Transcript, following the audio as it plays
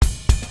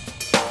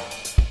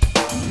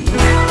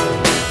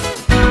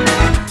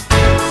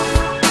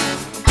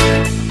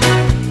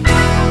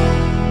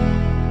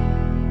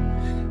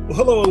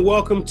and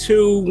welcome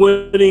to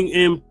Winning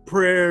in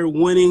Prayer,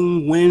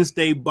 Winning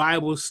Wednesday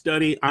Bible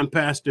Study. I'm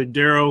Pastor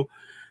Daryl.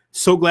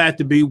 So glad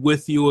to be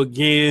with you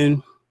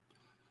again.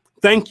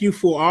 Thank you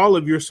for all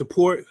of your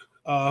support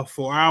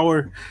for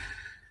our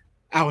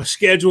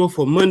schedule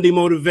for Monday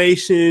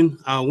Motivation,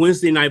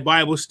 Wednesday night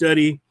Bible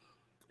study,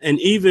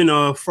 and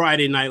even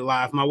Friday Night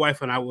Live. My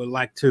wife and I would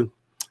like to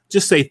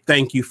just say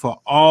thank you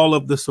for all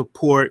of the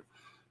support.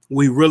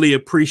 We really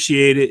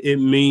appreciate it.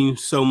 It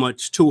means so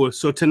much to us.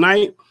 So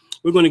tonight,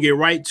 we're going to get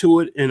right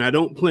to it, and I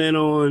don't plan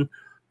on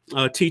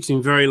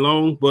teaching very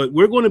long, but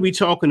we're going to be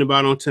talking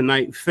about on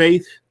tonight,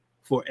 faith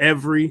for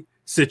every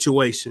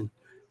situation.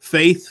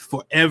 Faith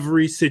for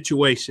every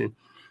situation.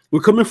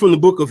 We're coming from the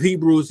book of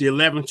Hebrews, the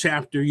 11th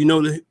chapter. You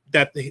know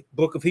that the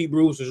book of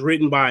Hebrews was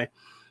written by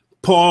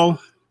Paul.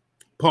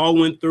 Paul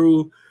went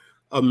through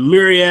a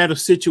myriad of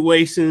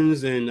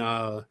situations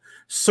and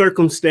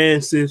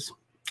circumstances,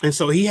 and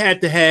so he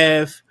had to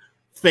have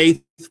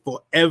faith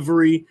for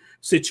every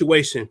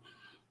situation.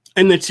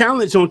 And the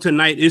challenge on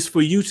tonight is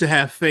for you to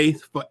have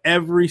faith for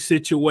every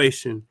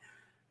situation,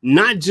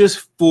 not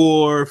just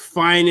for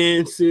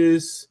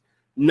finances,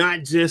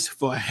 not just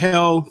for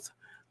health,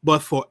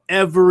 but for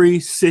every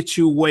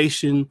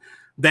situation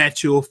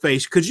that you'll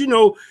face. Because, you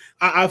know,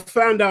 I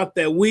found out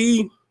that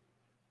we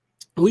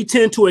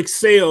tend to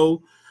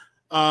excel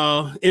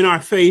in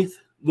our faith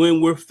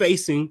when we're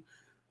facing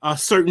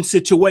certain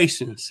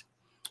situations.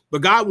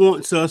 But God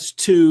wants us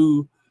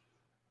to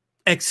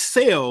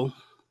excel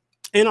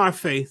in our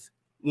faith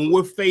when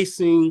we're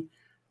facing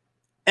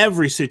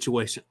every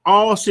situation,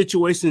 all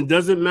situations.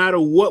 Doesn't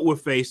matter what we're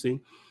facing.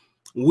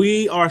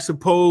 We are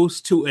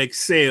supposed to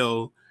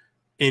excel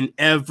in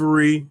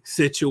every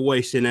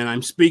situation. And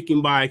I'm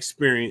speaking by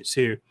experience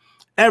here.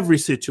 Every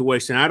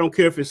situation. I don't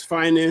care if it's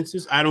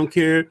finances. I don't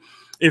care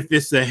if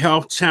it's a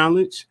health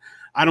challenge.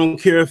 I don't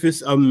care if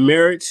it's a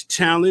marriage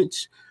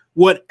challenge.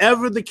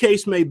 Whatever the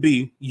case may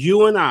be,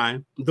 you and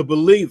I, the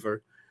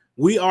believer,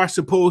 we are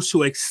supposed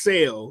to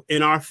excel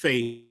in our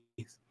faith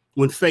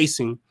when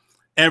facing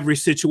every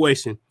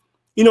situation.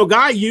 You know,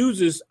 God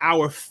uses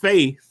our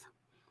faith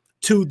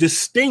to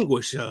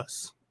distinguish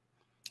us.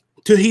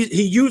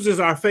 He uses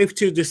our faith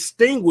to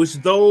distinguish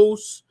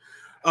those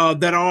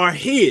that are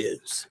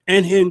his.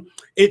 And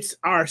it's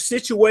our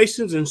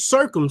situations and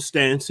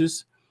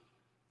circumstances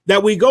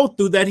that we go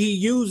through that he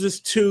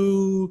uses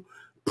to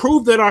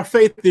prove that our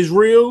faith is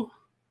real.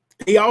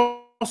 He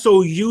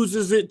also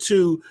uses it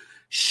to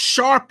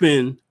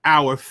sharpen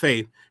our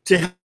faith,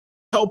 to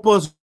help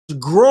us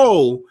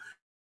grow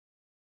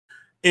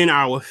in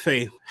our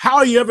faith. How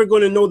are you ever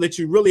going to know that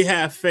you really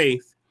have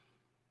faith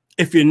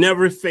if you're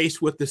never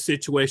faced with the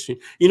situation?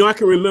 You know, I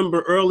can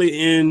remember early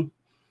in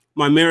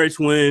my marriage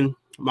when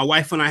my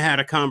wife and I had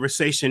a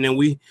conversation, and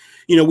we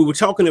were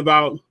talking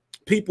about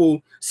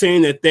people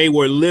saying that they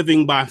were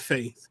living by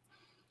faith.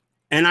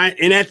 And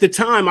at the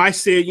time I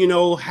said, you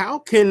know, how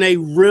can they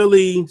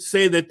really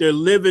say that they're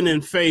living in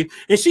faith?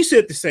 And she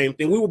said the same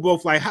thing. We were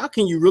both like, how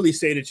can you really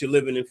say that you're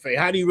living in faith?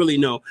 How do you really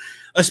know?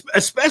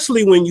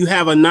 Especially when you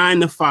have a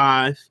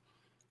 9-to-5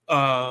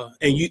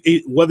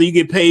 and whether you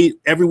get paid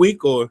every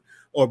week or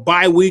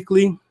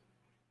bi-weekly,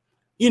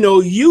 you know,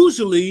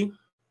 usually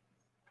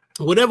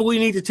whatever we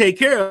need to take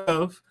care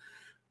of,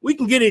 we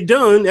can get it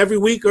done every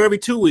week or every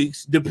 2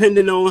 weeks,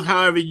 depending on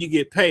however you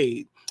get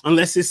paid.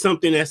 Unless it's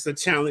something that's a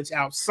challenge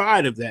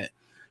outside of that.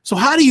 So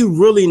how do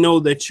you really know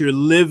that you're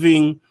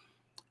living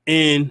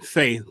in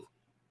faith?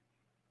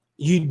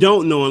 You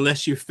don't know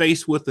unless you're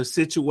faced with a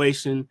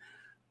situation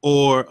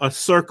or a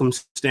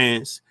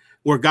circumstance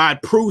where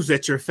God proves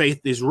that your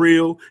faith is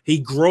real. He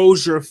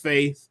grows your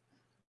faith.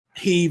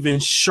 He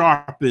even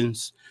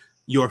sharpens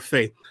your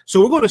faith.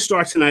 So we're going to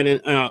start tonight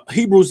in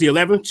Hebrews, the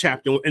 11th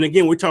chapter. And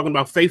again, we're talking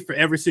about faith for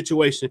every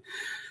situation.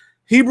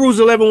 Hebrews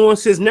 11:1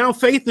 says, now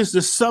faith is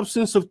the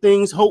substance of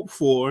things hoped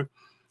for,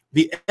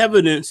 the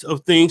evidence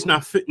of things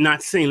not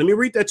seen. Let me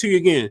read that to you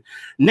again.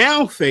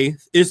 Now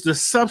faith is the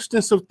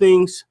substance of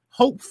things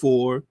hoped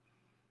for,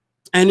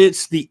 and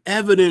it's the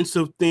evidence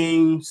of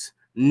things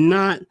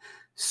not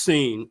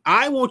seen.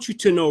 I want you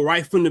to know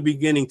right from the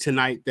beginning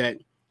tonight that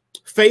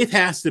faith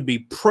has to be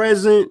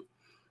present,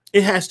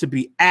 it has to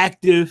be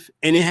active,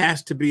 and it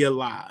has to be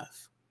alive.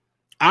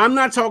 I'm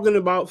not talking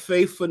about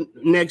faith for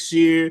next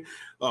year,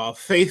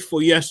 faith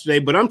for yesterday,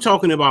 but I'm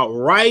talking about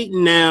right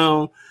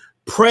now,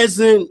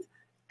 present,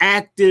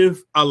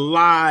 active,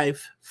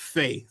 alive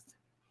faith.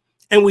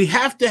 And we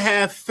have to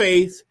have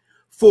faith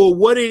for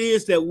what it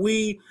is that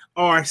we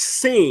are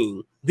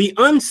seeing, the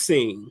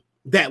unseen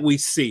that we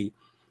see.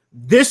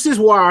 This is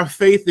why our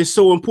faith is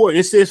so important.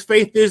 It says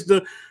faith is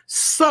the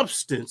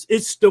substance.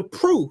 It's the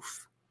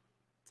proof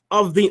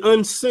of the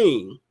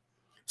unseen.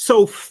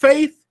 So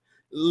faith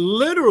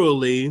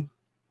literally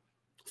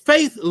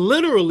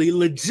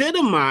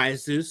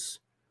legitimizes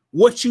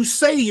what you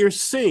say you're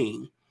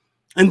seeing.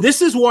 And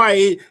this is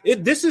why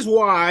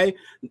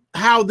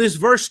how this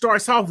verse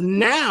starts off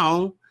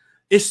now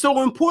is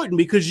so important,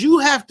 because you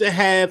have to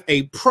have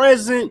a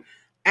present,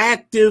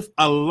 active,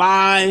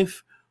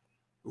 alive,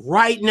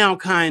 right now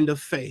kind of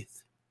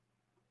faith.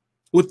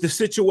 with the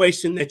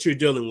situation that you're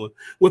dealing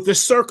with the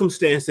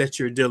circumstance that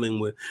you're dealing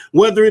with,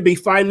 whether it be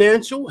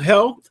financial,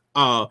 health,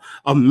 a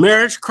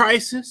marriage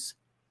crisis.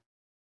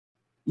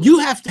 You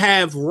have to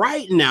have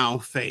right now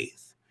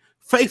faith,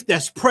 faith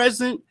that's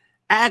present,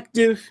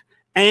 active,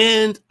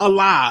 and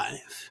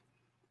alive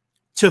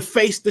to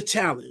face the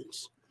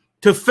challenge,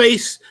 to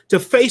face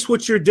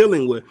what you're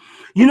dealing with.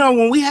 You know,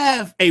 when we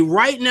have a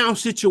right now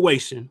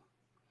situation,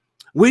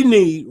 we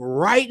need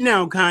right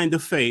now kind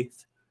of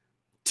faith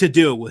to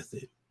deal with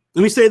it.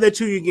 Let me say that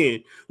to you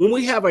again. When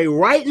we have a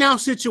right now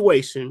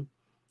situation,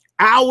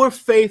 our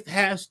faith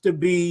has to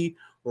be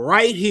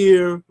right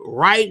here,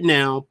 right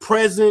now,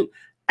 present,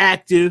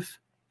 active,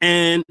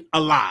 and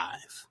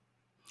alive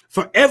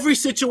for every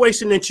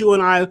situation that you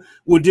and I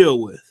will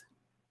deal with.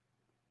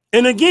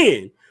 And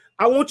again,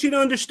 I want you to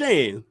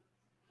understand,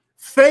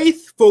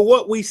 faith for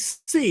what we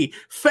see,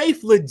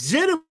 faith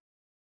legitimizes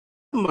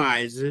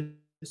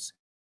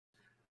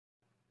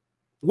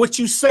what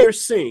you say or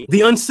seeing, the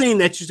unseen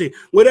that you see,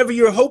 whatever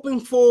you're hoping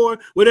for,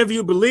 whatever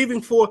you're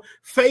believing for,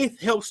 faith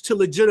helps to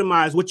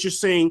legitimize what you're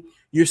saying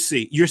you're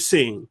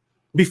seeing.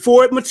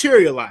 Before it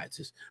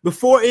materializes,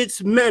 before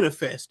it's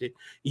manifested,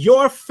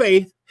 your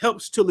faith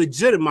helps to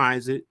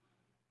legitimize it,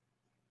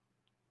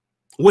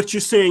 what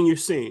you're saying you're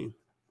seeing.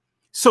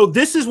 So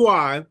this is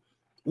why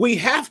we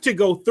have to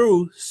go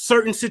through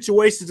certain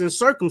situations and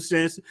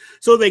circumstances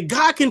so that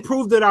God can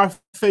prove that our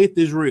faith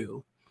is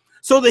real,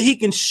 so that he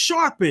can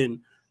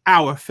sharpen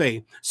our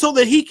faith, so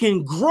that he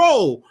can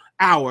grow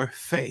our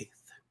faith,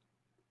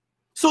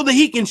 so that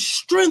he can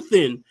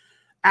strengthen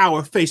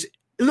our faith.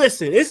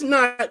 Listen, it's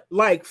not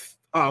like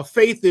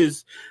faith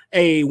is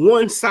a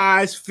one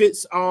size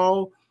fits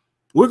all.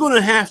 We're going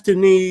to have to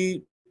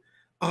need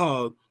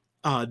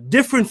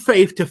different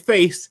faith to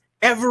face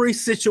every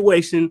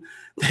situation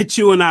that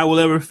you and I will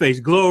ever face.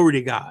 Glory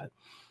to God.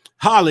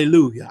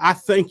 Hallelujah. I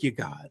thank you,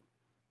 God.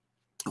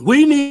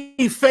 We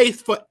need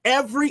faith for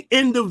every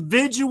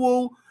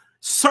individual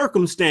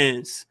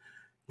circumstance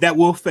that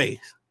we'll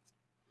face.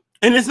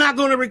 And it's not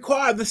going to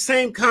require the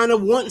same kind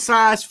of one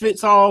size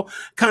fits all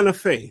kind of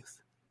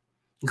faith.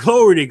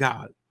 Glory to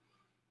God.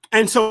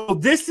 And so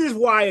this is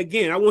why,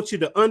 again, I want you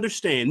to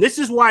understand, this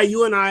is why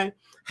you and I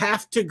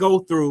have to go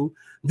through.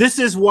 This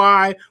is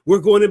why we're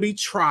going to be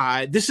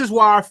tried. This is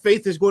why our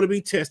faith is going to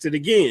be tested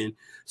again,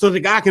 so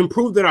that God can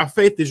prove that our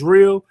faith is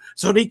real,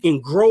 so that he can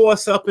grow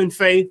us up in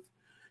faith,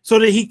 so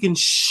that he can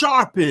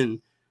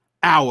sharpen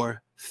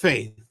our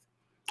faith.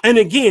 And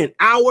again,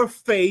 our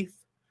faith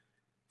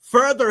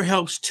further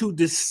helps to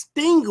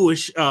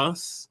distinguish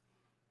us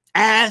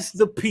as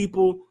the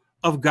people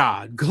of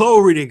God.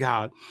 Glory to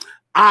God.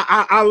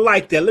 I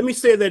like that. Let me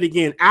say that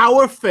again.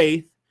 Our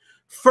faith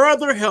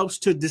further helps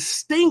to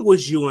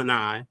distinguish you and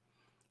I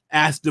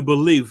as the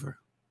believer,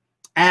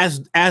 as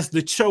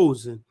the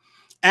chosen,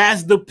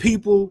 as the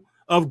people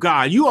of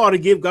God. You ought to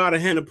give God a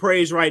hand of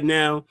praise right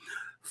now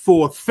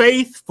for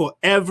faith for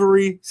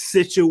every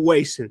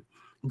situation.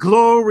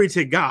 Glory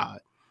to God.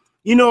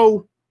 You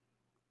know,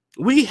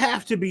 we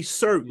have to be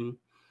certain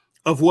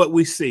of what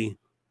we see.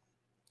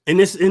 And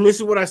this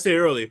is what I said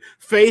earlier.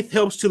 Faith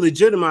helps to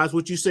legitimize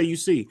what you say you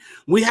see.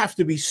 We have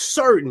to be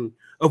certain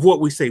of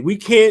what we say. We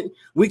can't,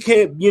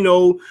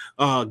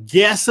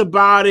 guess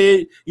about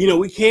it.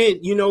 We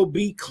can't,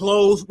 be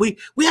close. We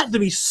have to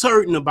be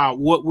certain about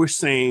what we're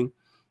saying.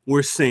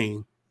 We're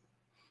saying.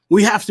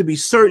 We have to be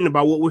certain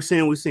about what we're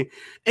saying. We're saying.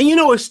 And,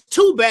 it's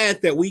too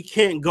bad that we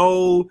can't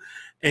go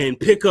and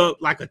pick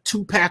up like a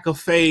 2-pack of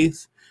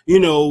faith,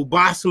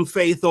 buy some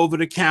faith over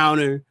the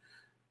counter.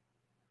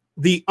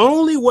 The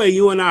only way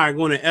you and I are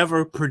going to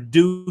ever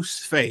produce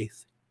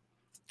faith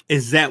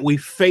is that we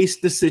face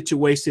the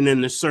situation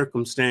and the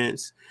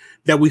circumstance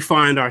that we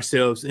find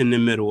ourselves in the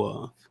middle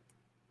of.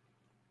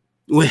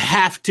 We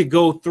have to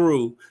go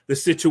through the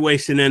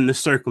situation and the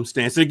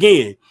circumstance.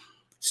 Again,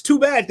 it's too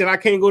bad that I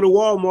can't go to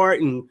Walmart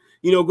and,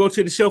 go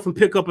to the shelf and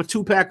pick up a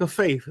 2-pack of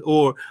faith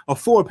or a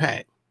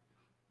 4-pack.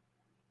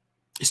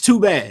 It's too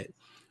bad.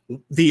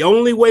 The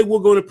only way we're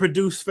going to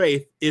produce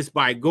faith is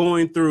by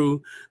going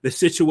through the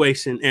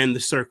situation and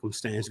the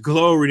circumstance.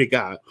 Glory to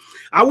God.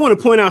 I want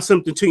to point out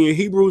something to you.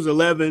 Hebrews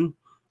 11:6.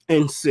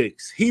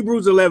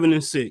 Hebrews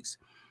 11:6.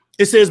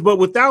 It says, but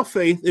without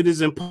faith, it is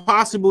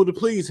impossible to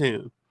please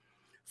him.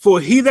 For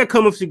he that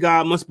cometh to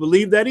God must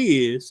believe that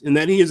he is, and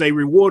that he is a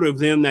rewarder of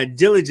them that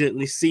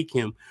diligently seek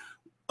him.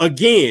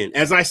 Again,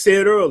 as I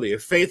said earlier,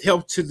 faith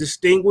helps to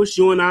distinguish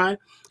you and I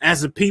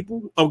as the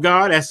people of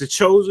God, as the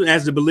chosen,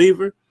 as the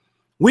believer.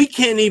 We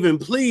can't even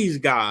please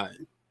God,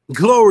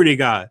 glory to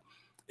God,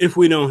 if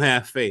we don't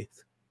have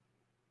faith.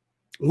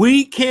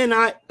 We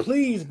cannot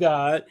please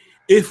God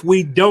if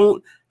we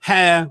don't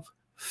have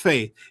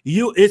faith.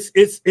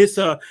 It's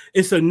a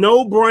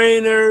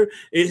no-brainer.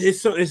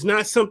 It's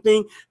not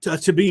something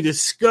to be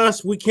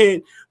discussed. We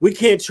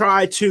can't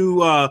try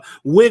to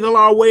wiggle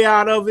our way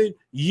out of it.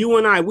 You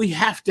and I, we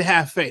have to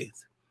have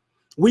faith.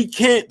 We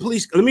can't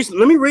please. Let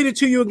me read it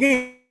to you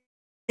again.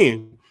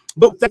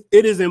 But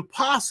it is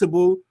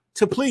impossible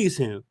to please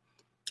him.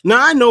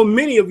 Now, I know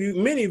many of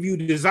you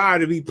desire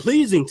to be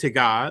pleasing to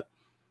God,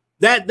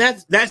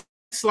 That's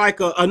like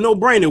a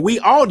no-brainer. We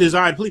all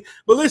desire to please.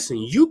 But listen,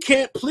 you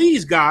can't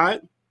please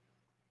God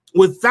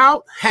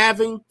without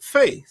having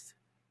faith.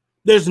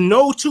 There's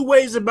no two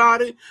ways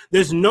about it.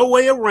 There's no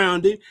way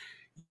around it.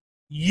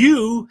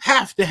 You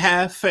have to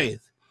have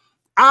faith.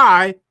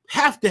 I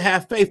have to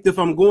have faith if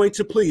I'm going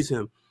to please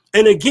him.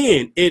 And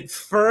again, it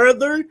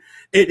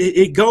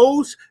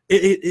goes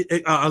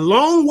a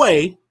long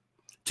way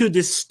to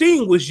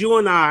distinguish you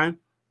and I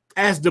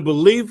as the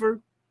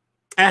believer,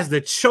 as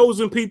the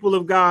chosen people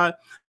of God.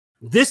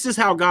 This is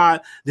how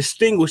God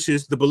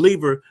distinguishes the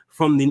believer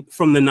from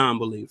the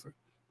non-believer.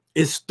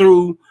 It's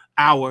through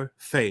our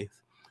faith.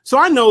 So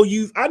I know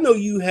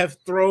you have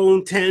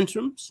thrown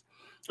tantrums.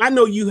 I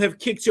know you have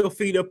kicked your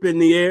feet up in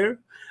the air.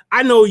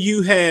 I know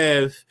you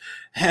have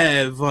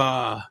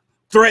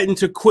threatened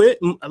to quit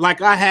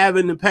like I have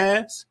in the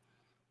past.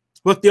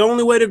 But the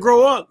only way to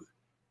grow up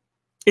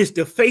is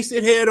to face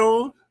it head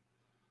on,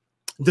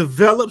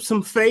 develop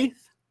some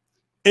faith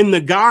in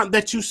the God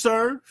that you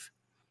serve,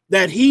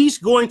 that he's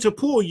going to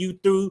pull you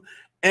through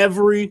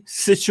every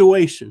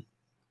situation.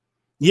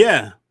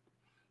 Yeah.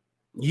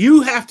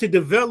 You have to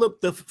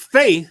develop the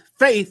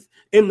faith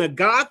in the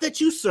God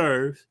that you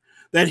serve,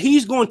 that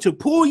he's going to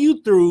pull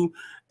you through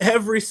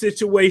every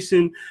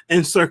situation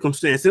and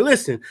circumstance. And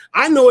listen,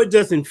 I know it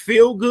doesn't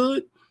feel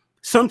good.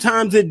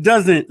 Sometimes it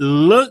doesn't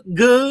look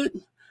good.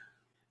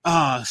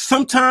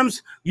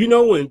 Sometimes,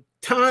 when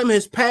time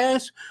has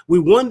passed, we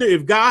wonder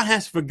if God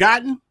has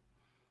forgotten.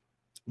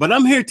 But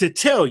I'm here to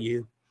tell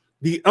you,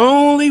 the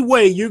only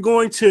way you're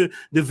going to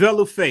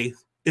develop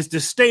faith is to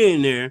stay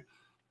in there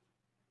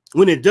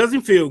when it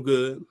doesn't feel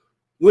good,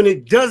 when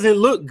it doesn't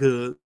look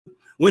good,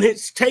 when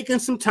it's taking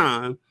some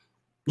time.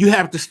 You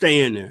have to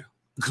stay in there.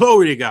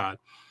 Glory to God.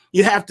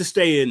 You have to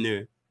stay in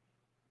there.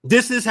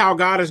 This is how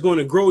God is going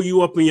to grow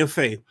you up in your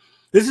faith.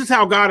 This is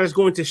how God is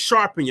going to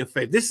sharpen your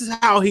faith. This is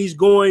how he's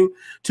going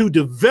to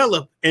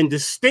develop and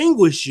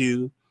distinguish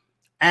you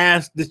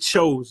as the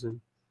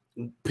chosen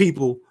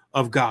people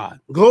of God.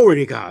 Glory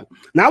to God.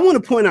 Now, I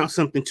want to point out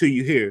something to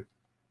you here.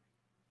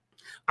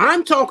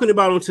 I'm talking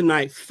about on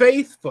tonight,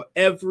 faith for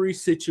every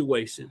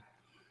situation.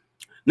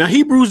 Now,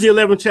 Hebrews the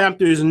 11th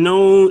chapter is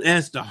known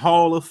as the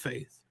Hall of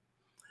Faith.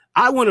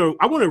 I want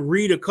to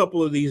read a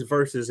couple of these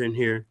verses in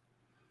here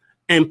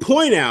and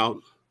point out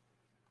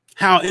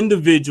how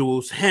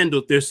individuals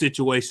handled their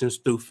situations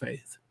through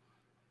faith.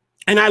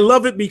 And I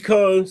love it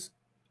because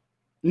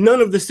none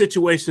of the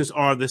situations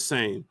are the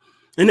same.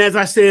 And as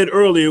I said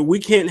earlier, we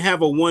can't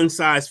have a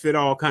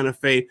one-size-fit-all kind of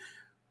faith.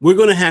 We're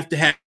going to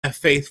have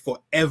faith for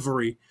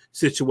every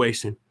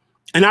situation.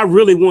 And I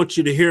really want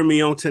you to hear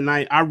me on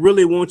tonight. I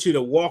really want you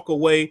to walk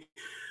away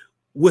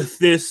with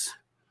this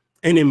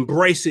and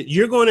embrace it.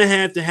 You're going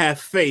to have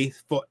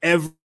faith for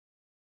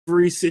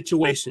every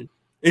situation.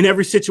 And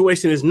every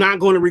situation is not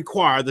going to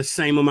require the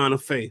same amount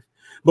of faith.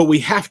 But we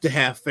have to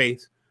have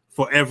faith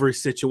for every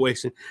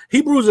situation.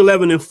 Hebrews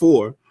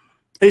 11:4,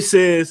 it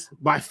says,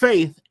 by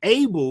faith,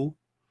 Abel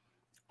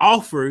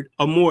offered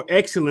a more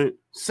excellent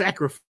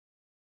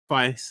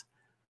sacrifice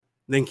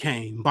than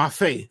Cain. By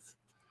faith.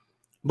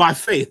 By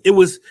faith. It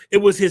was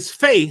his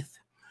faith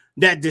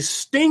that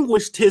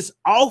distinguished his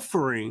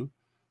offering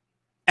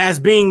as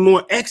being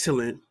more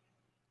excellent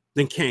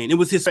than Cain. It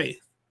was his faith.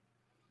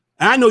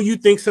 And I know you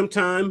think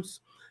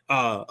sometimes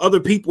other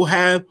people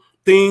have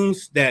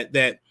things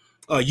that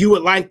you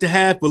would like to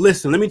have, but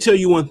listen, let me tell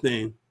you one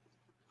thing.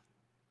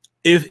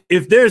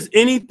 If there's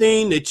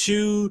anything that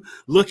you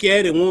look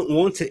at and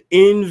want to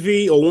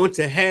envy or want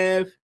to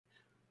have,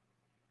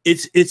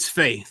 it's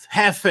faith.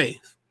 Have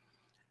faith.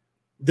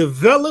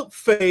 Develop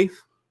faith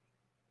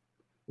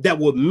that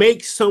would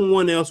make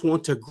someone else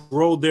want to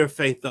grow their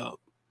faith up.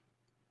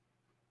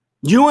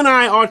 You and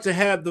I are to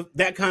have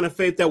that kind of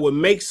faith that would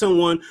make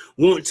someone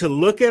want to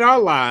look at our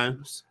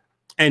lives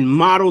and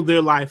model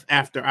their life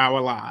after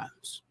our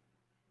lives.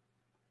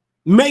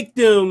 Make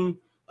them,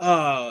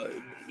 I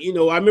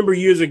remember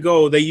years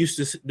ago, they used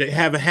to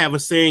have a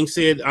saying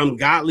said, I'm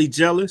godly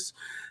jealous.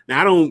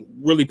 Now, I don't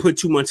really put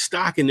too much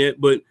stock in it,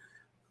 but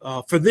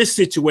for this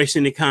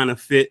situation, it kind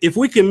of fit. If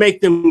we can make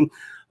them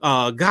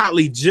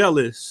godly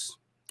jealous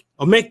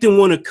or make them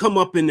want to come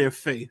up in their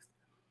faith,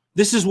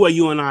 this is what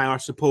you and I are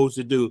supposed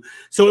to do.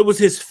 So it was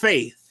his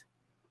faith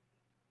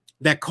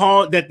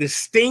that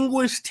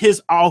distinguished his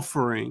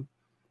offering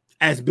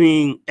as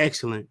being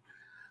excellent.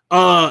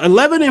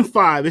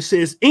 11:5, it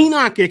says,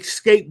 Enoch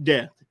escaped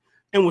death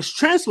and was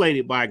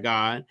translated by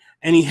God,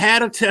 and he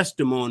had a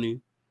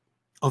testimony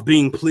of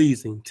being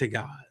pleasing to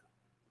God.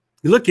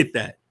 Look at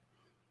that.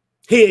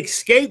 He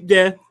escaped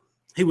death.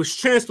 He was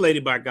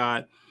translated by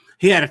God.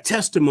 He had a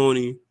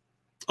testimony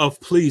of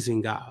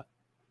pleasing God.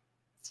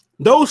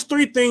 Those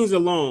three things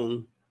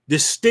alone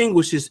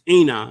distinguishes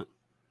Enoch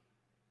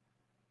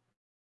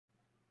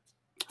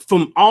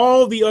from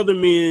all the other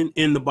men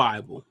in the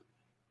Bible.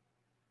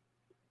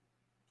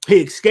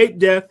 He escaped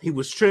death, he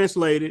was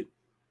translated,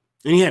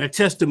 and he had a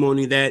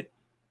testimony that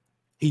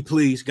he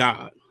pleased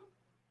God.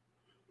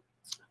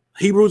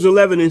 Hebrews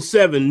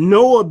 11:7,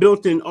 Noah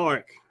built an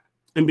ark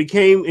and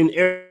became an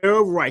heir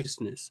of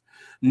righteousness.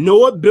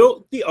 Noah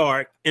built the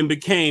ark and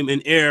became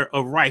an heir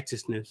of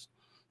righteousness.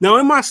 Now,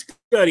 in my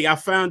study, I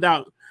found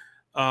out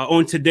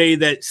on today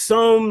that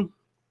some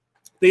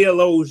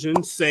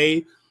theologians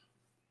say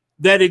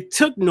that it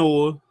took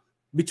Noah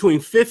between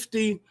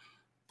 50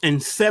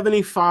 and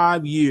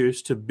 75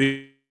 years to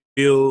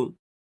build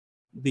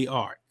the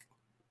ark.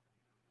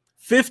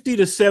 50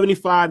 to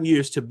 75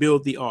 years to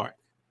build the ark.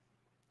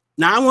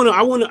 Now,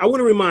 I want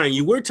to remind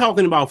you, we're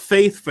talking about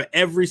faith for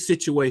every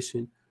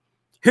situation.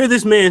 Here,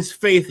 this man's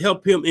faith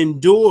helped him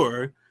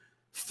endure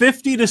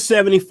 50 to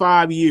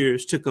 75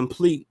 years to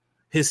complete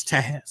his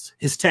task.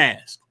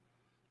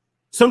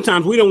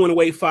 Sometimes we don't want to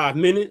wait 5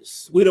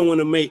 minutes. We don't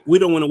want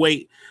to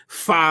wait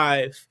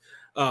 5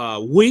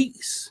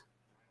 weeks.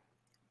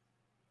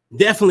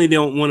 Definitely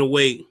don't want to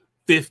wait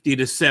 50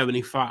 to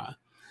 75.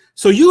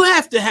 So you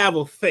have to have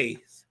a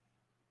faith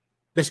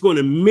that's going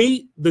to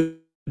meet the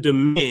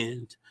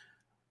demand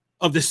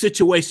of the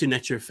situation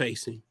that you're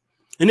facing.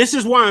 And this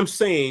is why I'm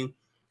saying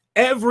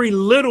every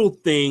little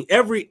thing,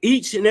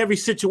 each and every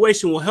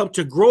situation will help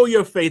to grow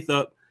your faith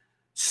up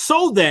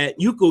so that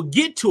you could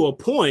get to a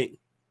point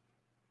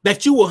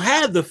that you will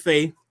have the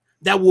faith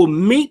that will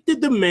meet the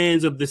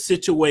demands of the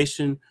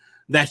situation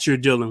that you're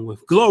dealing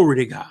with. Glory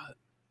to God.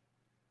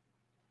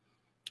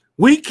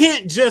 We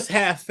can't just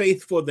have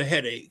faith for the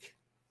headache,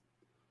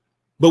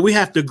 but we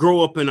have to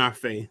grow up in our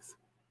faith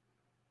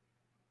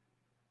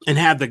and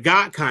have the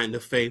God kind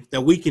of faith that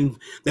we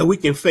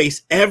can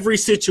face every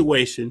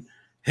situation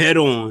head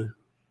on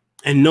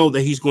and know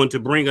that he's going to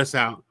bring us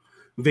out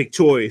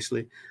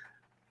victoriously.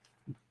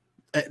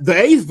 The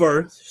 8th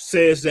verse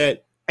says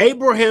that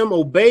Abraham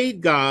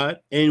obeyed God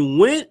and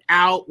went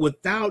out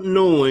without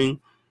knowing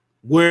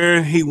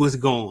where he was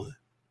going.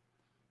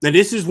 Now,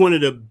 this is one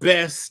of the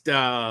best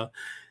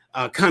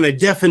kind of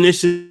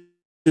definitions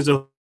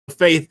of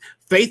faith.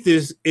 Faith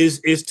is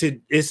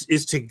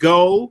to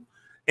go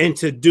and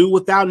to do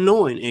without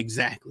knowing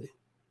exactly.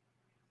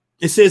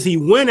 It says he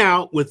went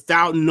out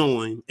without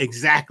knowing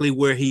exactly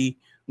where he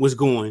was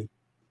going.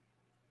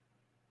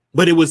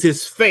 But it was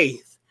his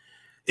faith.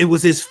 It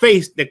was his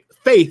faith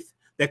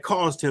that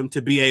caused him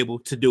to be able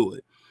to do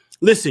it.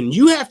 Listen,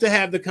 you have to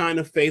have the kind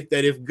of faith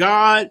that if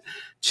God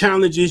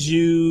challenges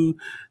you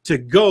to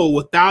go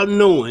without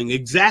knowing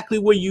exactly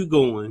where you're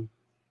going,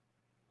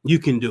 you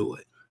can do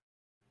it.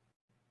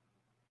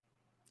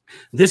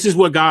 This is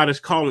what God is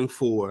calling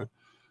for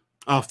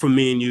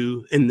me and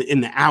you in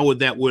the hour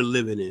that we're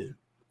living in.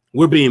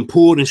 We're being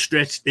pulled and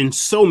stretched in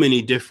so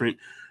many different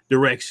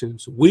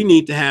directions. We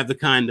need to have the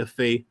kind of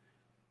faith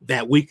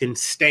that we can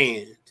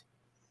stand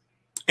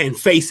and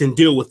face and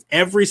deal with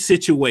every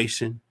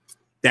situation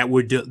that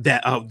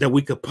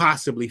we could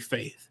possibly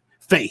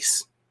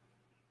face.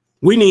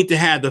 We need to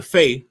have the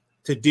faith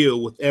to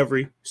deal with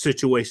every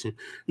situation.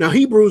 Now,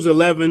 Hebrews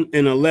 11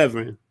 and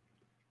 11.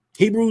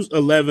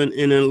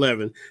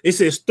 It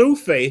says, through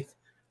faith,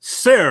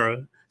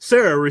 Sarah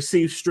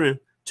received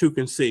strength to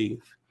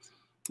conceive.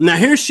 Now,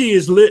 here she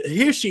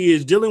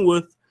is dealing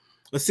with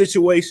a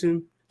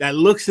situation that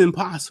looks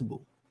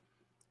impossible.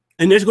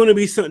 And there's going to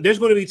be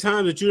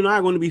times that you and I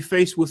are going to be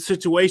faced with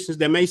situations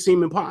that may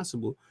seem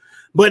impossible.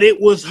 But it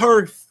was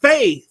her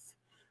faith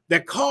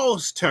that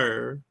caused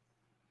her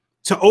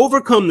to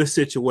overcome the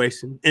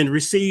situation and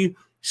receive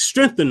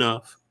strength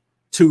enough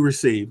to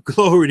receive.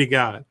 Glory to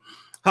God.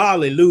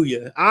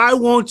 Hallelujah. I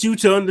want you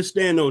to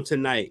understand on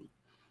tonight,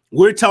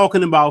 we're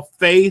talking about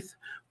faith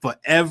for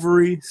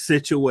every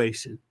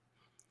situation.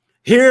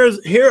 Here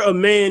a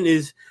man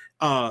is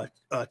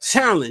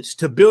challenged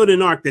to build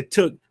an ark that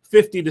took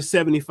 50 to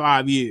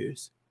 75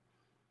 years.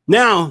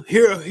 Now,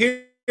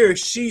 here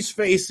she's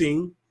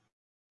facing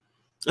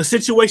a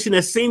situation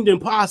that seemed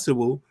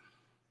impossible,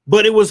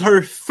 but it was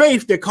her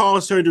faith that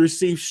caused her to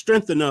receive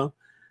strength enough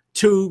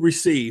to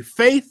receive.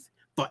 Faith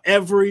for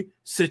every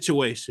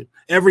situation,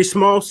 every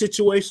small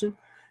situation,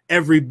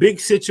 every big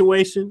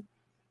situation.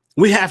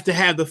 We have to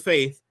have the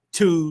faith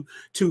to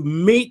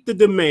meet the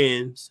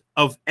demands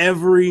of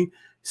every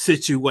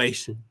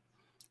situation.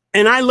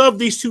 And I love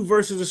these 2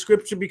 verses of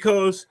scripture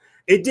because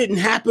it didn't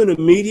happen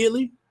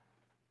immediately.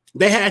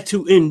 They had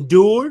to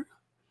endure.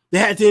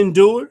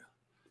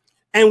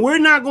 And we're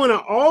not going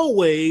to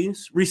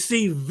always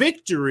receive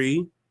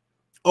victory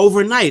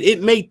overnight.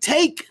 It may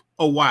take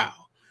a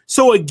while.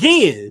 So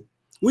again,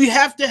 we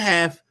have to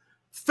have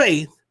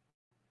faith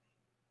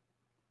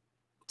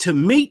to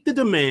meet the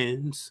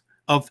demands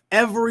of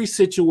every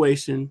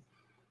situation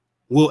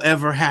we'll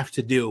ever have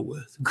to deal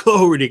with.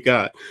 Glory to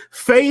God.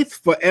 Faith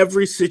for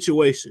every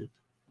situation.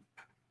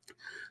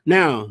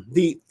 Now,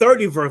 the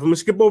 30th verse, I'm going to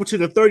skip over to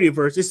the 30th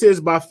verse. It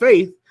says, by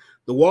faith,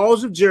 the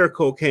walls of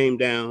Jericho came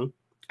down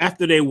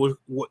after they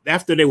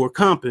were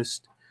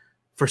compassed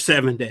for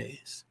 7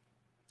 days.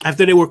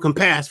 After they were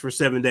compassed for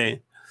 7 days.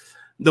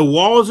 The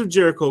walls of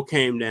Jericho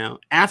came down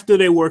after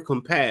they were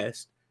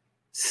compassed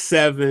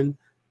 7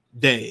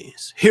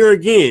 days. Here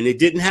again, it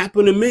didn't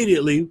happen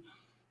immediately.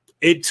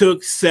 It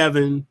took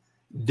 7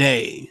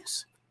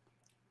 days.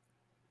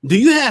 Do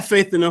you have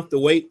faith enough to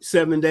wait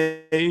 7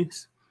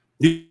 days?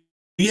 Do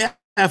you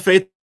have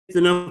faith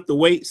enough to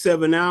wait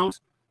 7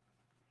 hours?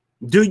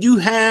 Do you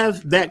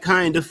have that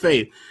kind of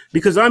faith?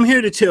 Because I'm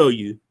here to tell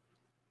you,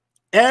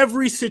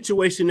 every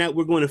situation that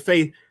we're going to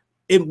face,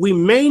 if we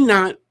may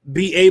not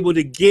be able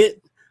to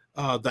get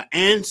the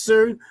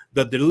answer,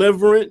 the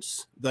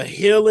deliverance, the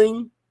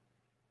healing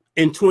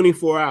in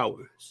 24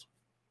 hours.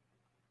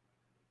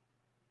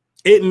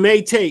 It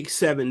may take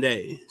 7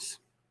 days.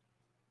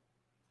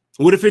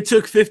 What if it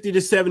took 50 to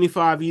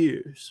 75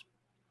 years?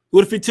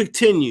 What if it took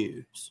 10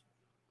 years?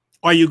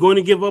 Are you going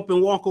to give up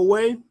and walk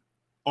away?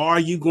 Or are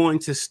you going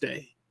to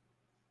stay?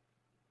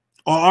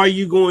 Or are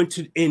you going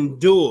to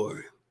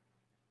endure?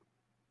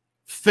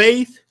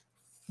 Faith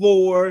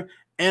for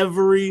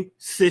every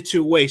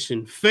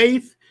situation.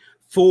 Faith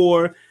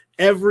for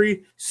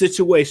every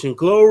situation.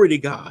 Glory to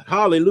God.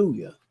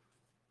 Hallelujah.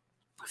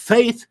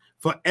 Faith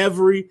for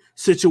every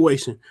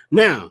situation.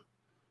 Now,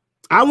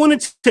 I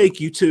want to take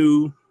you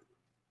to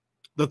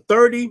the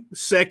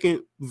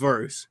 32nd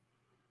verse.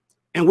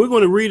 And we're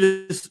going to read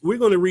this. We're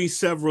going to read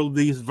several of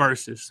these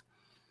verses.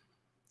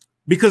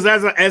 Because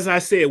as I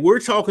said, we're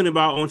talking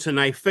about on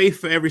tonight, faith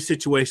for every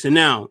situation.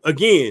 Now,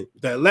 again,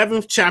 the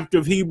 11th chapter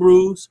of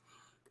Hebrews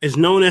is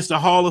known as the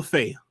Hall of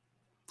Faith.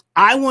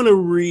 I want to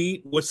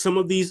read what some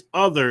of the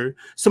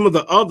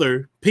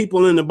other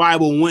people in the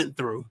Bible went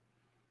through,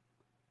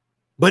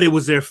 but it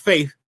was their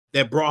faith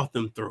that brought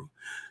them through.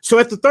 So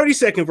at the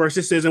 32nd verse,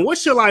 it says, "And what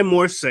shall I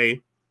more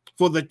say?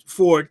 For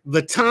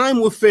the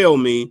time will fail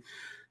me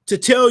to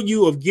tell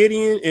you of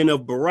Gideon and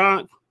of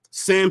Barak,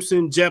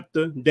 Samson,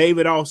 Jephthah,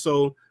 David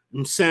also,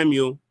 and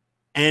Samuel,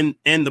 and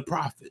the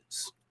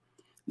prophets."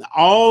 Now,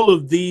 all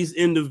of these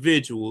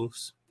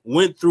individuals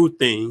went through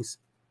things,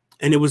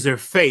 and it was their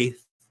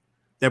faith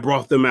that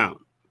brought them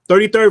out.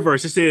 33rd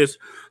verse, it says,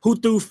 "Who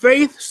through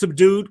faith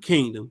subdued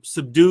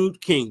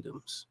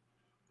kingdoms,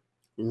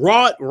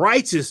 wrought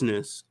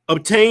righteousness,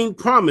 obtained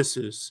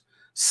promises,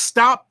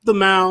 stopped the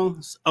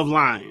mouths of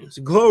lions."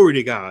 Glory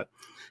to God.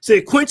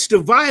 Said, "Quenched the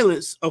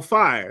violence of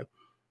fire,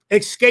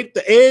 escaped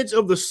the edge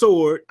of the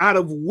sword, out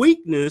of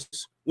weakness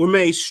were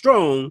made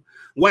strong,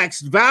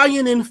 waxed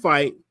valiant in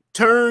fight,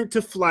 turned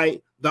to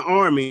flight the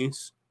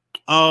armies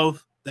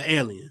of the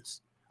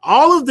aliens."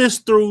 All of this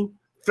through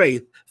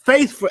faith.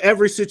 Faith for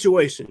every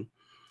situation.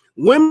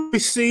 Women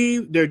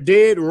received their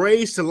dead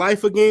raised to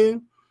life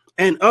again,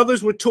 and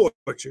others were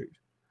tortured,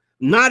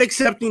 not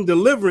accepting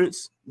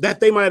deliverance that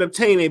they might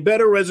obtain a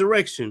better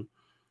resurrection.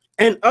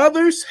 And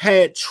others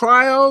had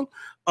trial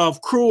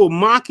of cruel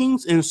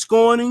mockings and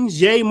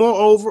scornings, yea,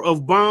 moreover,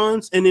 of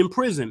bonds and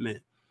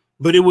imprisonment.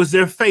 But it was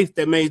their faith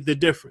that made the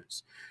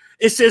difference.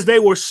 It says they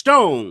were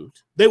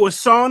stoned, they were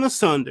sawn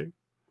asunder.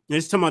 And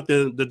it's talking about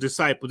the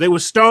disciples. They were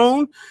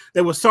stoned,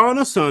 they were sawn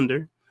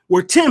asunder,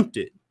 were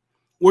tempted,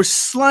 were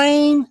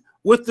slain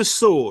with the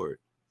sword.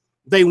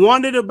 They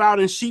wandered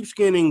about in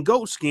sheepskin and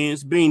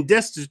goatskins, being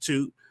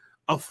destitute,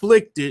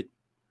 afflicted,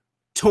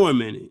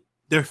 tormented.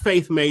 Their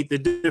faith made the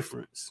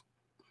difference.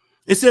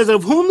 It says,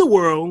 "Of whom the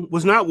world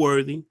was not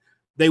worthy,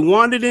 they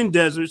wandered in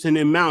deserts and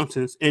in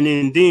mountains and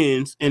in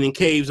dens and in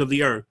caves of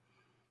the earth.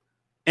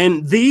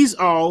 And these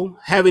all,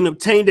 having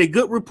obtained a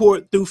good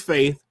report through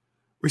faith,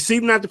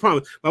 received not the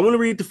promise." But I want to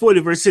read the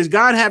 40th verse. It says,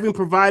 "God having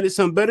provided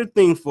some better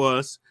thing for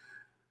us,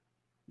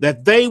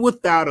 that they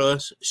without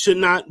us should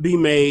not be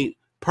made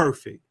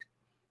perfect."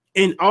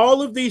 In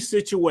all of these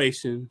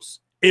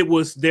situations, it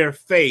was their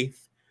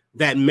faith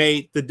that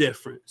made the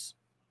difference.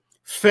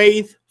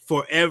 Faith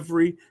for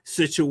every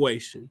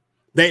situation.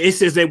 It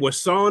says they were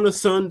sawn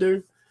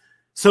asunder,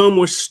 some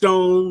were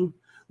stoned,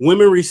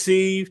 women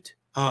received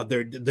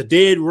the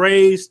dead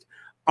raised.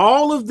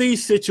 All of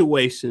these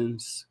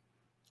situations,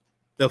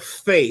 their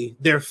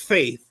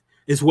faith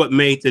is what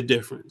made the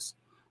difference.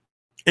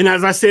 And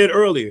as I said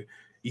earlier,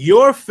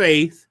 your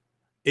faith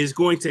is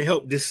going to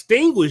help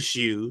distinguish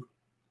you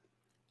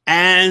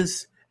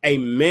as a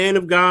man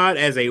of God,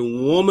 as a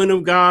woman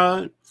of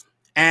God,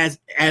 as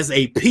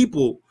a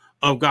people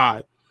of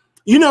God.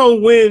 You know,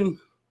 when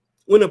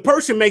a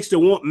person makes the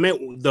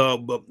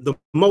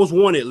most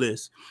wanted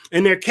list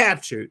and they're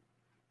captured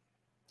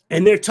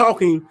and they're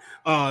talking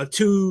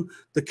to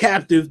the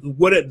captive,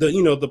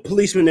 the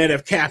policemen that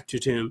have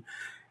captured him,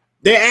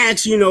 they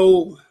ask,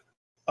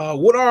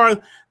 what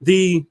are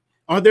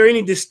there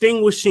any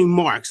distinguishing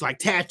marks like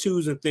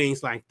tattoos and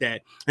things like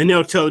that? And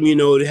they'll tell them,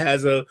 it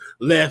has a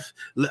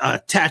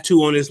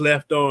tattoo on his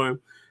left arm.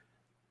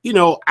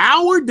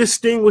 Our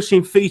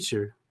distinguishing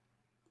feature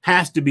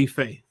has to be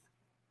faith,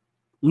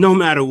 no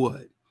matter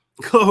what.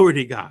 Glory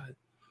to God.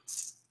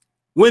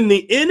 When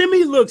the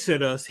enemy looks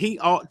at us, he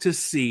ought to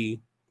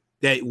see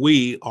that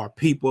we are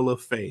people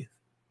of faith.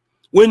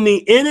 When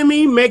the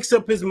enemy makes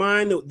up his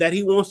mind that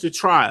he wants to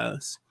try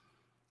us,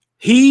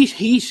 he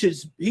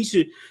should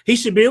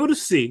be able to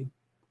see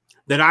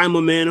that I'm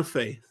a man of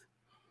faith.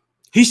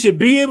 He should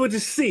be able to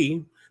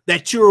see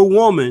that you're a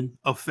woman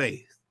of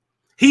faith.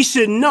 He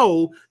should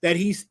know that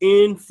he's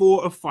in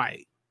for a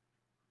fight.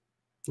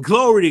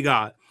 Glory to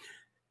God.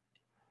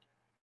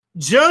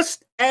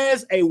 Just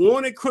as a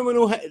wanted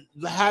criminal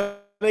have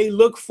they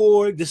look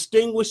for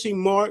distinguishing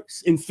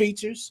marks and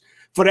features,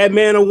 for that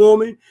man or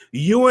woman,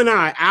 you and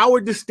I,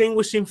 our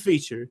distinguishing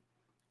feature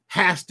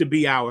has to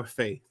be our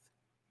faith.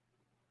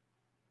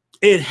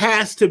 It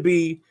has to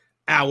be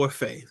our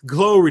faith.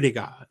 Glory to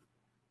God.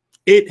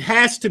 It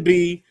has to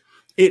be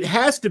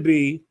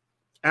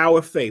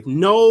our faith.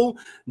 No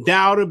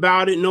doubt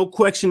about it, no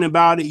question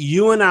about it.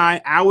 You and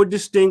I, our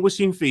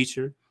distinguishing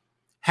feature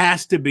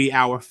has to be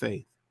our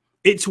faith.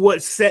 It's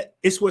what set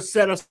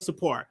us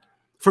apart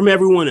from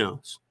everyone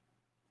else.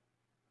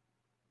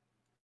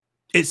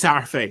 It's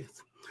our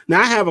faith.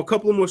 Now I have a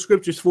couple of more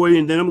scriptures for you,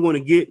 and then I'm going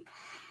to get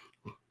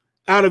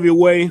out of your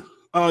way.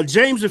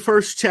 James, the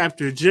first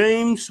chapter,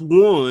 James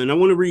 1. I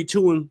want to read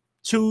 2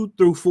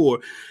 through 4.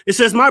 It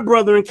says, "My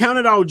brethren, count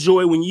it all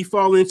joy when ye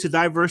fall into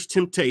diverse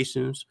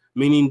temptations,"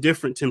 meaning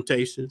different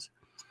temptations.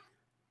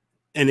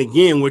 And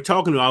again, we're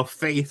talking about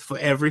faith for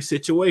every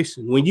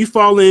situation. When you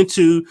fall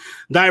into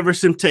diverse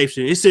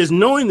temptation, it says,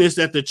 "Knowing this,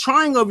 that the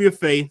trying of your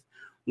faith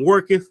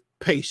worketh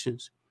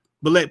patience.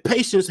 But let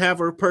patience have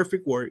her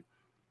perfect work,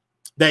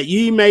 that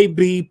ye may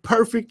be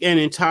perfect and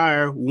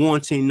entire,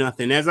 wanting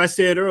nothing." As I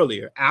said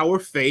earlier, our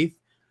faith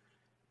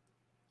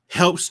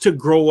helps to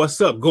grow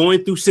us up.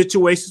 Going through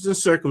situations and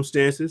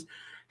circumstances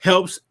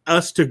helps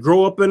us to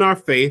grow up in our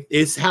faith.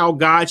 It's how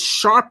God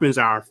sharpens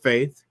our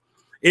faith.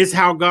 It's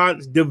how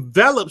God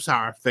develops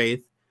our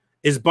faith,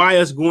 is by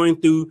us going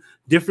through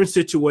different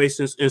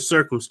situations and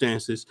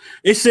circumstances.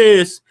 It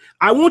says,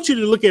 I want you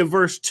to look at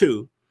verse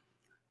 2,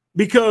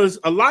 because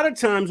a lot of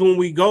times when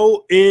we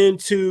go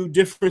into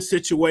different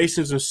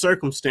situations and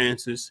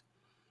circumstances,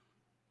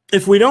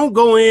 if we don't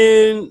go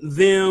in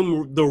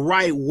them the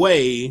right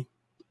way,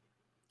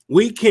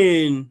 we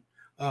can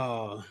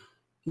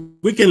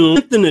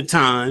lengthen the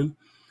time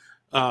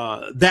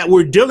that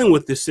we're dealing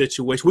with this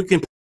situation. We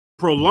can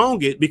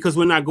prolong it because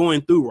we're not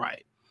going through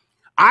right.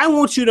 I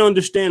want you to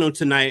understand on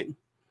tonight,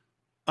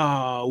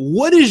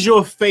 what is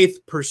your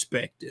faith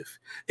perspective?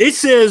 It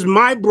says,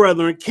 "My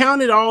brethren,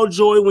 count it all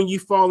joy when you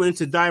fall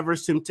into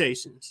diverse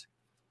temptations."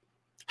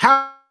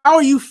 How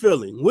are you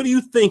feeling? What are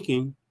you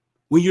thinking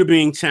when you're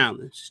being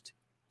challenged?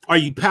 Are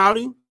you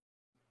pouting?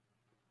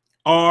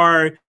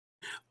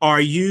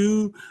 Are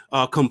you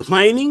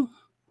complaining?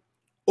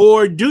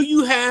 Or do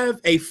you have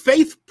a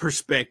faith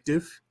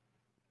perspective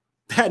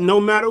that no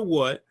matter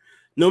what,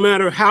 no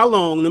matter how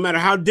long, no matter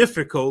how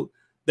difficult,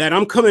 that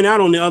I'm coming out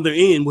on the other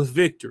end with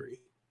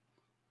victory?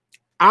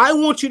 I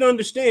want you to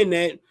understand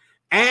that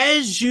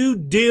as you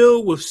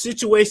deal with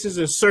situations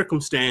and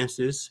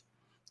circumstances,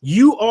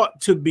 you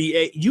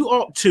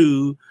ought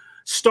to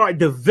start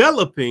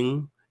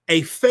developing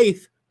a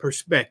faith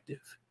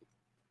perspective.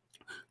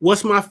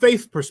 What's my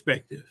faith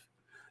perspective?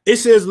 It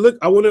says, look,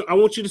 I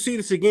want you to see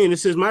this again. It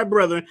says, "My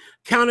brother,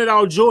 count it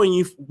all joy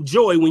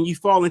when you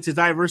fall into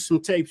diverse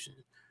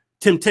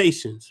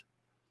temptations."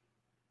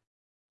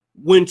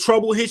 When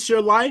trouble hits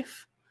your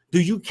life, do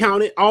you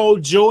count it all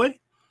joy?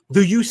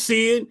 Do you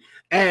see it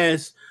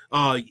as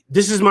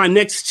this is my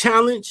next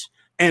challenge,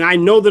 and I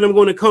know that I'm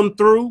going to come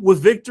through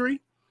with victory?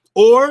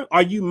 Or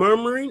are you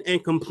murmuring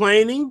and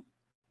complaining?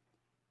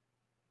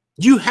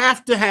 You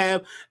have to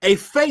have a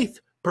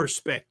faith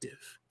perspective.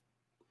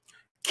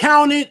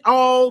 Count it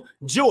all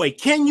joy.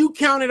 Can you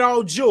count it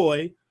all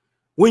joy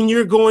when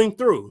you're going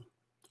through?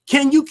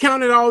 Can you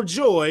count it all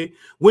joy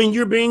when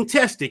you're being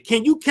tested?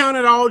 Can you count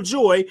it all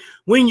joy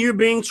when you're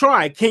being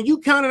tried? Can you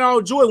count it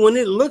all joy when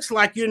it looks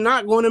like you're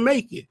not going to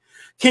make it?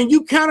 Can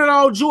you count it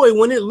all joy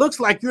when it looks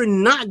like you're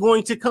not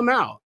going to come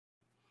out?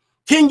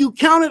 Can you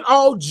count it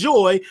all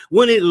joy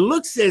when it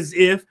looks as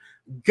if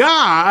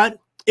God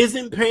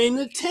isn't paying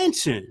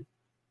attention?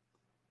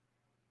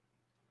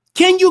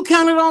 Can you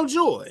count it all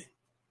joy?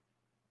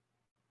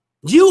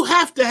 You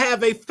have to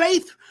have a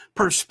faith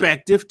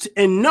perspective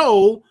and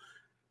know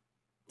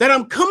that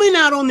I'm coming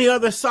out on the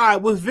other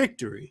side with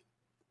victory.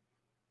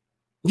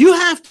 You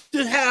have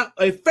to have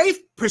a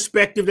faith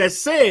perspective that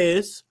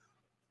says,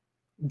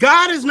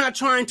 God is not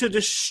trying to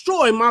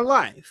destroy my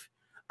life.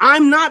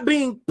 I'm not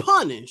being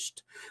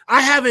punished. I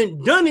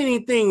haven't done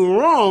anything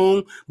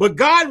wrong, but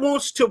God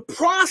wants to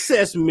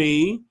process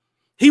me.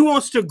 He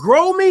wants to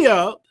grow me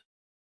up.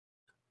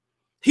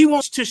 He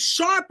wants to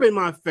sharpen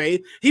my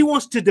faith. He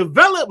wants to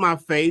develop my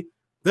faith,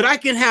 that I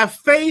can have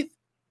faith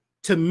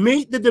to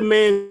meet the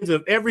demands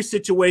of every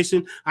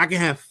situation. I can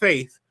have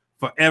faith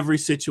for every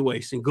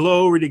situation.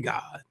 Glory to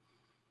God.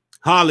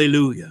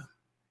 Hallelujah.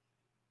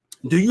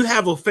 Do you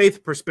have a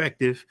faith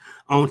perspective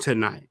on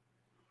tonight?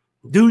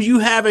 Do you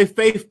have a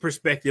faith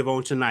perspective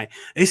on tonight?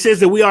 It says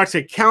that we are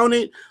to count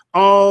it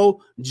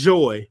all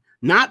joy,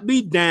 not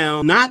be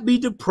down, not be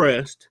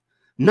depressed,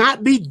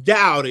 not be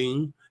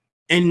doubting,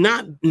 and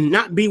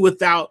not be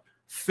without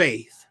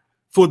faith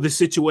for the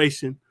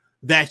situation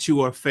that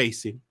you are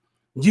facing.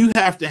 You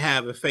have to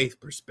have a faith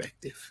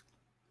perspective.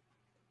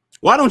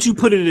 Why don't you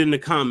put it in the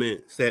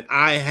comments that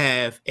I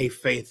have a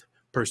faith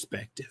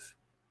perspective?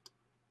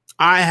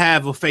 I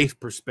have a faith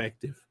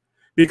perspective,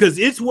 because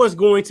it's what's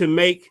going to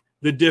make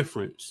the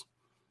difference.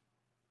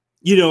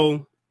 You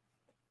know,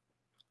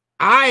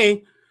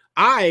 I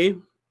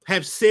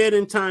have said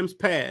in times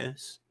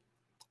past,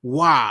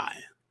 why?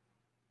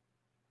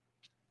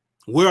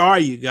 Where are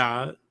you,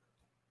 God?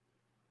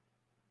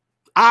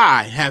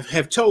 I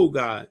have told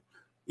God,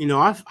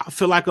 I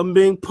feel like I'm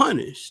being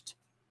punished.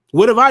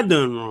 What have I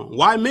done wrong?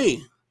 Why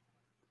me?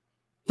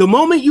 The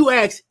moment you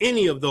ask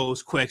any of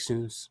those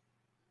questions,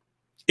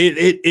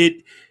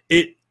 it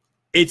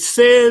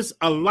says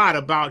a lot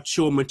about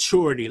your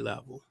maturity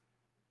level.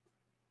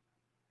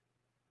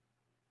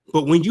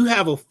 But when you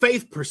have a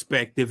faith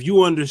perspective,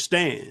 you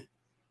understand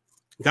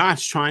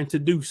God's trying to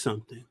do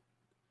something.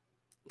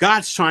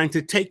 God's trying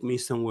to take me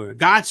somewhere.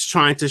 God's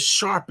trying to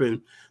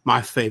sharpen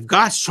my faith.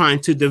 God's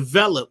trying to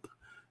develop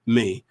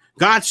me.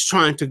 God's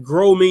trying to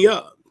grow me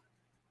up.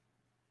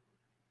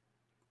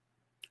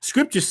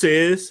 Scripture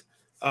says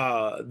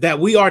that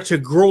we are to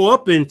grow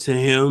up into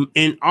him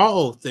in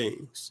all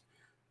things.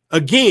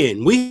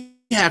 Again, we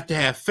have to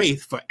have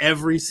faith for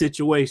every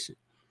situation.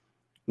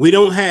 We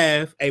don't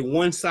have a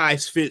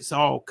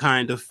one-size-fits-all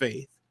kind of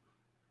faith.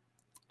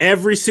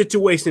 Every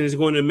situation is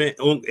going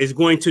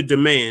to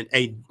demand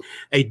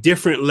a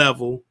different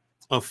level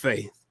of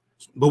faith.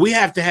 But we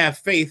have to have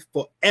faith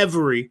for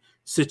every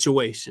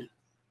situation.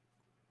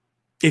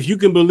 If you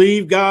can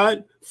believe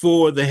God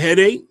for the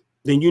headache,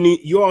 then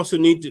you also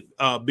need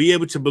to be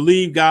able to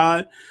believe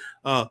God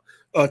to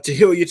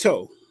heal your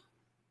toe.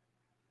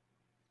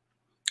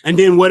 And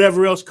then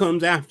whatever else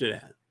comes after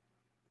that.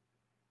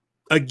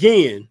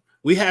 Again,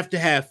 we have to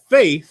have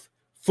faith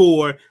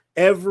for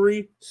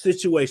every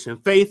situation.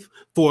 Faith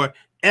for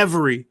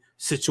every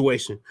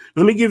situation.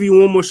 Let me give you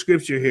one more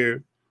scripture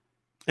here,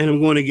 and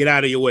I'm going to get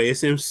out of your way.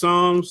 It's in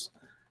Psalms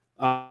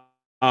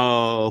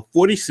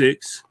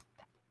 46.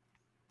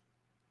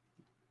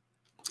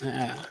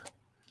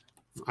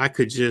 I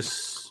could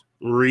just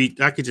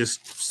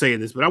say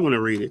this, but I want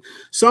to read it.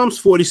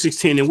 Psalms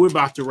 46:10, and we're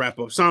about to wrap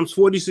up. Psalms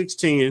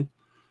 46:10.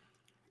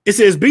 It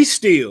says, "Be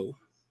still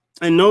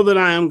and know that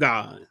I am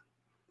God.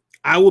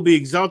 I will be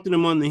exalted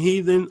among the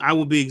heathen. I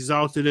will be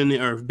exalted in the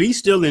earth. Be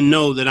still and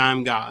know that I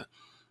am God."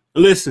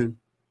 Listen,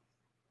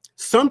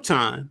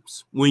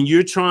 sometimes when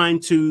you're trying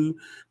to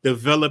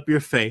develop your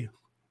faith,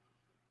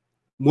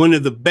 one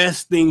of the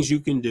best things you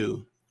can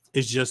do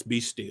is just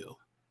be still.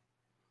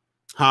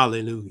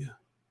 Hallelujah.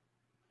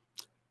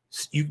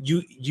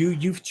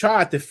 You've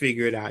tried to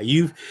figure it out.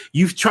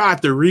 You've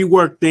tried to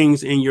rework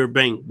things in your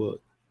bank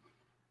book.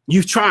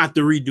 You've tried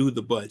to redo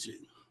the budget.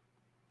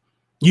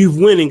 You've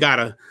went and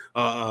got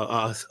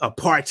a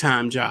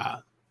part-time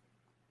job.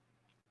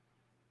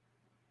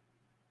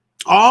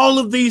 All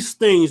of these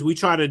things we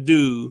try to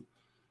do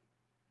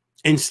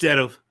instead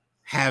of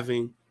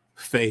having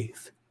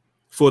faith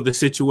for the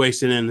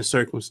situation and the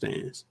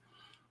circumstance,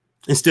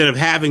 instead of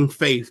having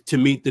faith to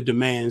meet the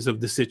demands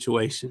of the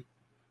situation.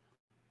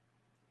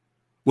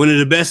 One of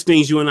the best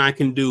things you and I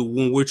can do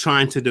when we're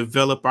trying to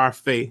develop our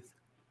faith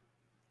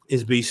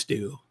is be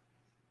still.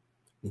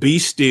 Be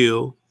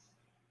still.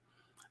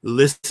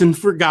 Listen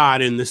for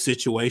God in the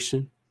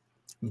situation.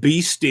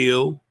 Be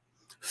still.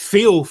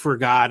 Feel for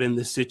God in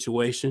the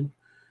situation.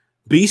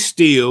 Be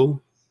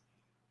still.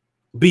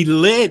 Be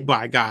led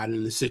by God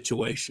in the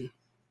situation.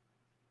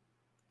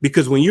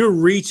 Because when you're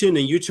reaching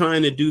and you're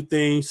trying to do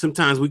things,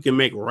 sometimes we can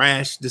make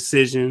rash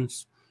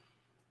decisions,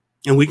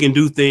 and we can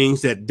do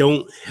things that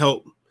don't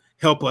help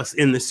us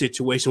in the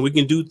situation. We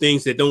can do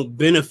things that don't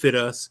benefit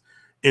us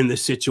in the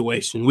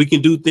situation. We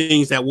can do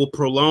things that will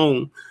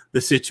prolong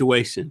the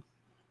situation.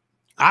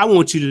 I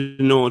want you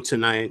to know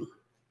tonight,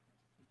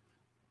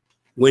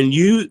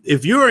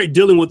 if you're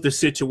dealing with the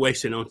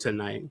situation on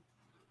tonight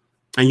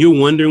and you're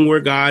wondering where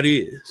God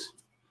is,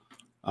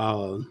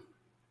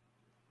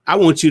 I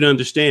want you to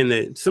understand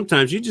that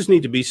sometimes you just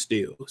need to be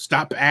still.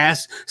 Stop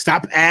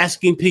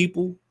asking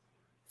people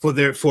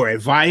for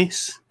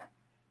advice,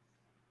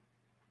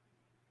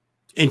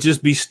 and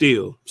just be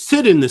still.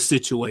 Sit in the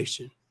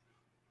situation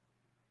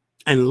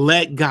and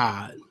let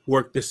God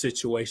work the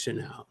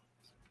situation out.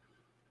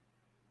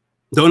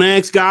 Don't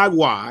ask God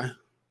why.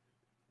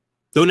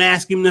 Don't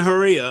ask him to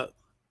hurry up.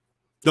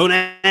 Don't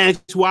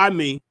ask why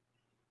me.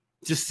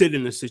 Just sit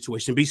in the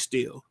situation. Be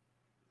still.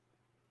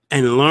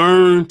 And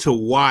learn to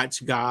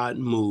watch God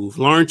move.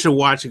 Learn to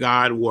watch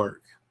God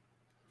work.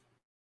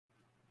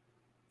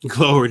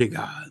 Glory to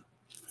God.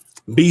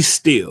 Be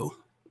still.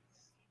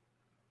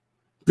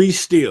 Be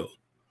still.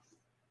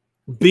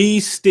 Be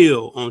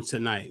still on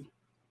tonight.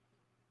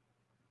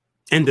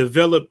 And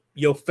develop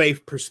your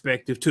faith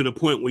perspective to the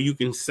point where you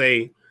can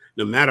say,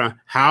 no matter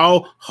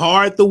how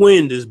hard the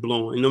wind is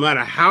blowing, no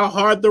matter how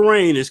hard the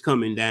rain is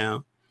coming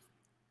down,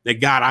 that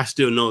God, I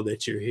still know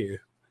that you're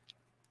here.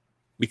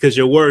 Because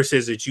your word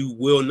says that you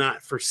will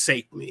not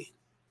forsake me.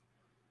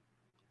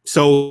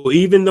 So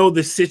even though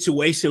the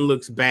situation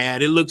looks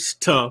bad, it looks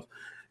tough,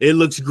 it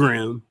looks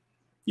grim,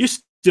 you're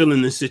still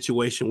in this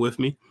situation with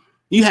me.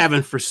 You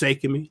haven't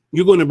forsaken me.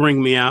 You're going to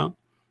bring me out.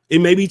 It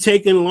may be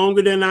taking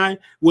longer than I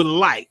would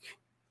like,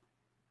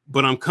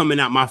 but I'm coming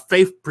out. My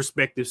faith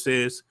perspective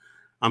says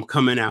I'm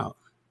coming out.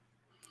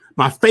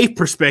 My faith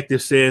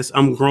perspective says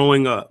I'm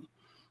growing up.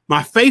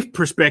 My faith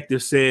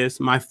perspective says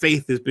my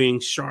faith is being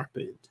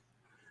sharpened.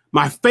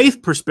 My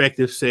faith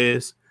perspective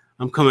says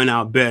I'm coming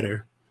out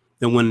better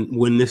than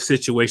when this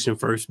situation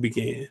first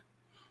began.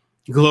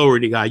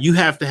 Glory to God. You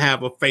have to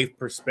have a faith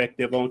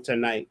perspective on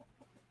tonight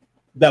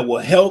that will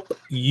help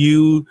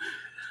you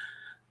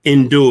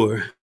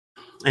endure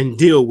and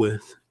deal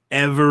with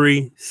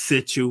every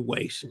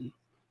situation.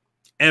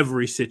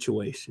 Every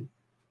situation.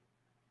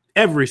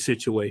 Every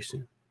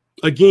situation.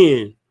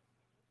 Again,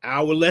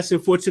 our lesson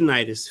for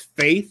tonight is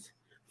faith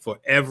for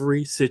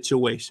every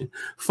situation.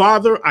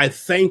 Father, I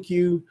thank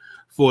you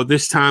for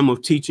this time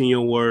of teaching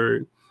your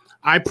word.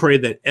 I pray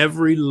that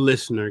every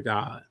listener,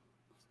 God,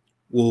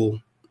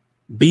 will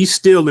be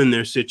still in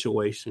their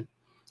situation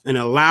and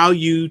allow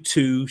you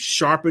to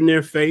sharpen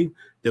their faith,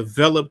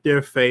 develop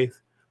their faith,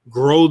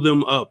 grow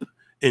them up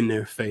in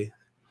their faith.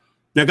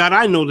 Now, God,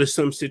 I know that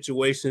some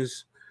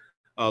situations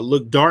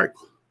look dark.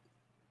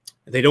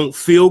 They don't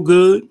feel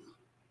good.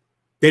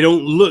 They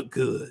don't look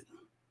good.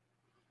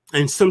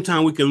 And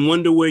sometimes we can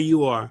wonder where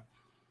you are.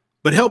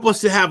 But help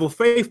us to have a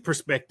faith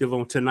perspective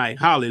on tonight.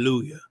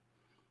 Hallelujah.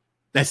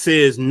 That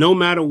says, no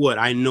matter what,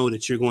 I know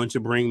that you're going to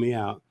bring me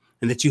out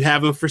and that you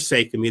haven't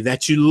forsaken me,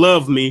 that you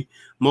love me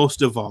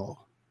most of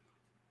all,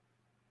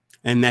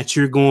 and that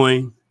you're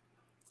going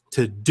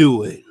to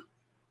do it.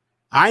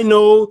 I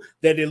know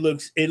that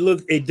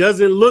it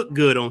doesn't look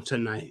good on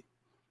tonight,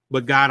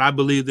 but God, I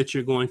believe that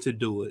you're going to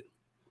do it.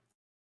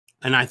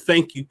 And I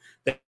thank you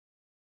that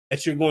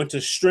you're going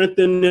to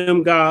strengthen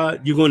them,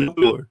 God. You're going to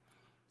do it.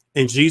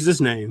 In Jesus'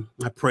 name,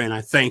 I pray and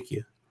I thank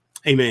you.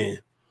 Amen.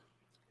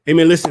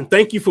 Amen. Listen,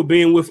 thank you for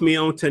being with me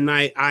on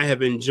tonight. I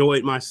have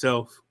enjoyed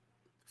myself.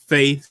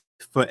 Faith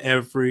for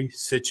every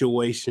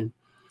situation.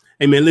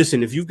 Amen.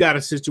 Listen, if you've got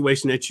a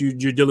situation that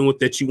you're dealing with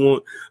that you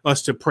want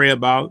us to pray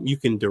about, you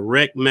can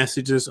direct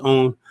messages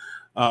on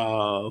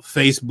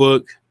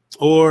Facebook,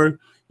 or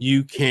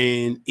you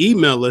can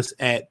email us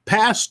at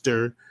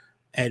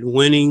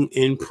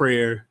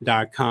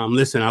pastor@winninginprayer.com.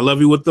 Listen, I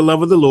love you with the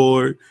love of the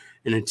Lord.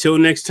 And until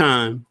next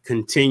time,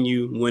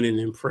 continue winning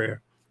in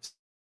prayer.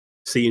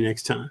 See you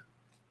next time.